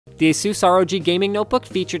The Asus ROG gaming notebook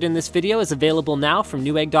featured in this video is available now from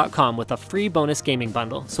Newegg.com with a free bonus gaming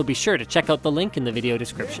bundle, so be sure to check out the link in the video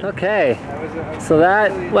description. Okay, so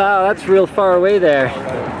wow, that's real far away there.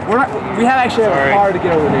 We actually have a car to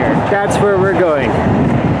get over there. That's where we're going.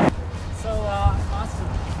 So, awesome.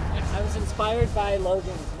 I was inspired by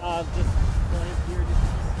Logan's, just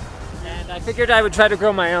and I figured I would try to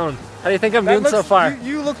grow my own. How do you think I'm doing so far?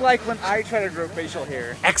 You look like when I try to grow facial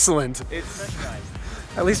hair. Excellent. It's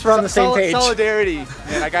at least we're on the same page. Solidarity,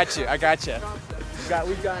 man. I got you. We've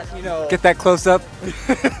got, you know. Get that close up.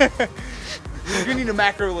 You're gonna need a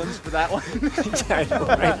macro lens for that one. Yeah, I know,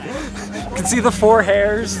 right? You can see the 4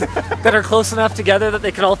 hairs that are close enough together that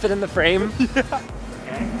they can all fit in the frame. Yeah.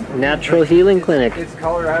 Natural Healing Clinic. It's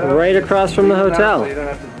Colorado. Right across from the hotel.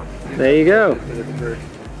 There you go.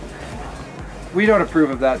 We don't approve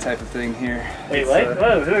of that type of thing here. Wait, what?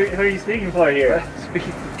 Whoa, who are you speaking for here?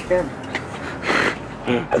 Speaking to the camera.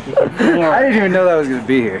 I didn't even know that was going to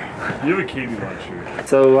be here. You have a Katie launcher.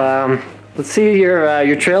 So, let's see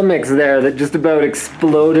your trail mix there that just about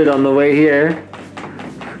exploded on the way here.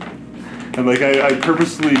 And like, I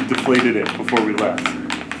purposely deflated it before we left.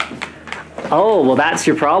 Oh, well that's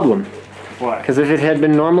your problem. Why? Because if it had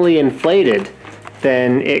been normally inflated,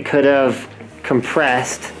 then it could have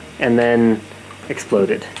compressed and then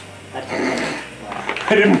exploded. I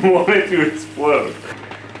didn't want it to explode.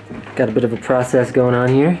 Got a bit of a process going on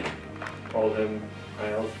here. Hold in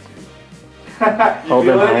high altitude. Hold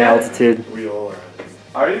in high altitude. We all are.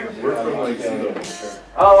 Are you? We're from like sea level.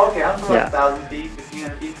 Oh, okay. I'm from like 1,000 feet,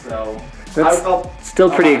 1,500 feet, so. That's still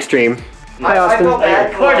pretty extreme. Hi, Austin. I felt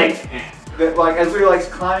bad like, as we were like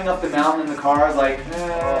climbing up the mountain in the car, I was like,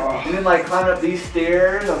 and then like climbing up these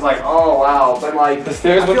stairs, I was like, oh wow, but like the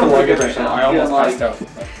stairs with the luggage right now, I almost like, passed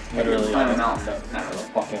out. Literally, climbing a mountain. not really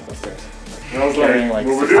walking up the stairs. I was carrying like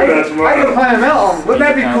well, we're doing that tomorrow. I can climb a mountain. Wouldn't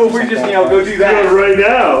that be cool if we just, you know, go do that? Do it right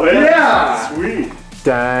now, man. Yeah. Sweet.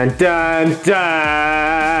 Dun dun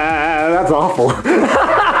dun. That's awful.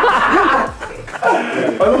 A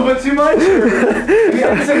little bit too much?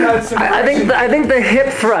 I think the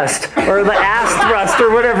hip thrust or the ass thrust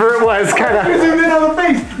or whatever it was kind of. We zoomed in on the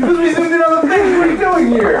face. We zoomed in on the face. What are you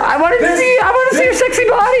doing here? I want to see your sexy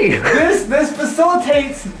body. This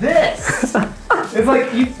facilitates this. It's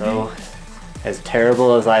like you. So, as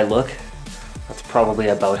terrible as I look, that's probably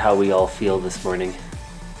about how we all feel this morning.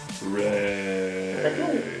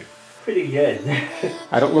 Ray. pretty good.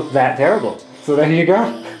 I don't look that terrible. So there you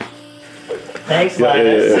go. Thanks,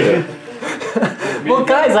 Linus. Well,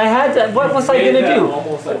 guys, I had to. What was I gonna do? What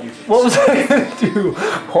was I gonna do?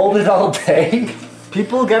 Hold it all day?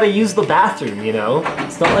 People gotta use the bathroom, you know?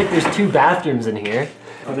 It's not like there's 2 bathrooms in here.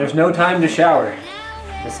 And there's no time to shower.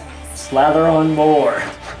 Just slather on more.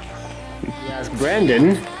 You ask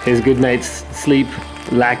Brandon, his good night's sleep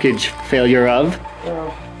lackage failure of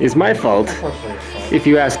is my fault. If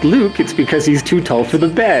you ask Luke, it's because he's too tall for the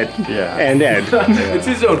bed. Yeah. And Ed. It's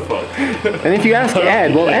his own fault. And if you ask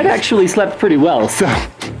Ed, well, Ed actually slept pretty well, so.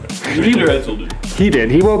 He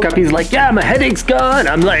did. He woke up, he's like, yeah, my headache's gone.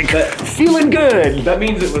 I'm like, feeling good. That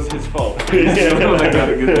means it was his fault. Yeah, when I got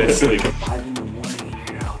a good night's sleep. 5 in the morning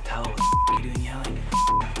here at a hotel. What are you doing yelling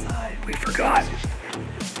outside? We forgot.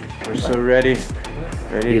 We're so ready.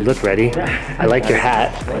 You look ready. I like your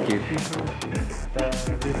hat. Thank you.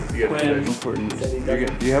 Important. Do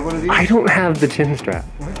you have one of these? I don't have the chin strap.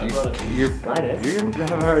 You're gonna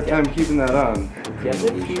have a hard time keeping that on. Nice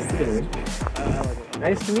to meet you.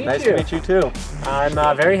 Nice to meet you too. I'm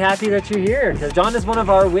very happy that you're here because John is one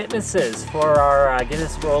of our witnesses for our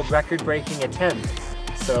Guinness World Record-breaking attempt.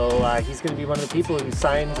 So he's going to be one of the people who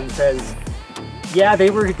signs and says, yeah, they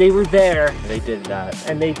were there. They did that.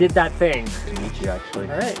 And they did that thing. Nice to meet you,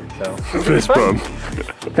 actually. All right. So. Fist bump.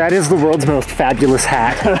 That is the world's most fabulous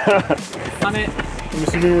hat. On it. I'm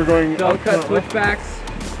assuming we're going. Don't cut switchbacks.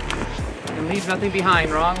 And leave nothing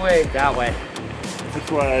behind. Wrong way. That way.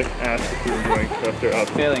 That's why I asked if we were going after up.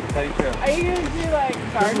 Failing. Cutting trail. Are you gonna do like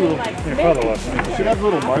gardening, like Here, follow us. You should have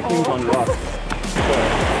little markings on rocks.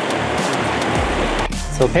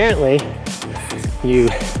 So apparently, you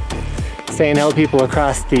stay and help people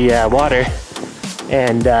across the water,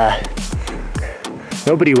 and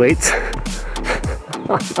nobody waits.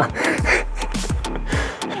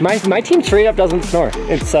 my team straight up doesn't snore.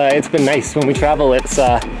 It's been nice when we travel. It's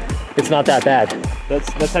not that bad.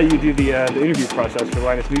 That's how you do the interview process for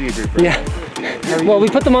Linus Media Group, right? Yeah. Well, we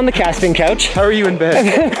put them on the casting couch. How are you in bed?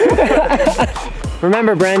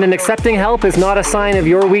 Remember, Brandon, accepting help is not a sign of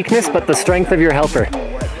your weakness, but the strength of your helper.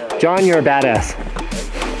 John, you're a badass.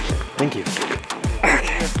 Thank you.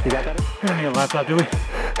 Okay. You got that? I don't need a laptop, do we?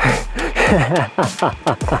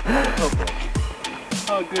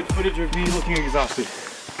 good footage of me looking exhausted.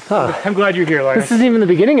 Oh, I'm glad you're here, Linus. this isn't even the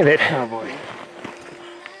beginning of it. Oh boy.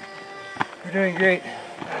 You're doing great.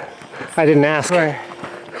 I didn't ask. Sorry.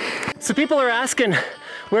 So people are asking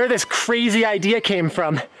where this crazy idea came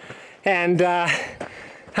from and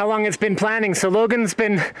how long it's been planning. So Logan's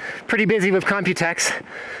been pretty busy with Computex.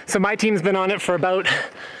 So my team's been on it for about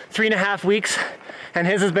 3.5 weeks and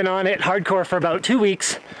his has been on it hardcore for about 2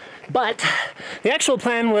 weeks. But the actual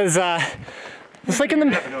plan was like in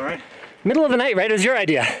the middle of the night, right? It was your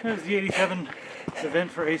idea. It was the 87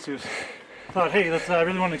 event for ASUS. Thought, hey, let's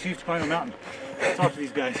really want an excuse to climb a mountain. Let's talk to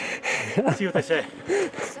these guys. Let's see what they say.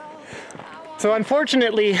 So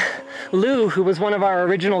unfortunately, Lou, who was one of our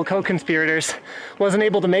original co-conspirators, wasn't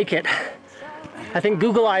able to make it. I think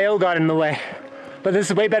Google I/O got in the way. But this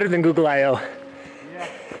is way better than Google I/O. Yeah.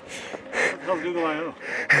 What the hell's Google I/O?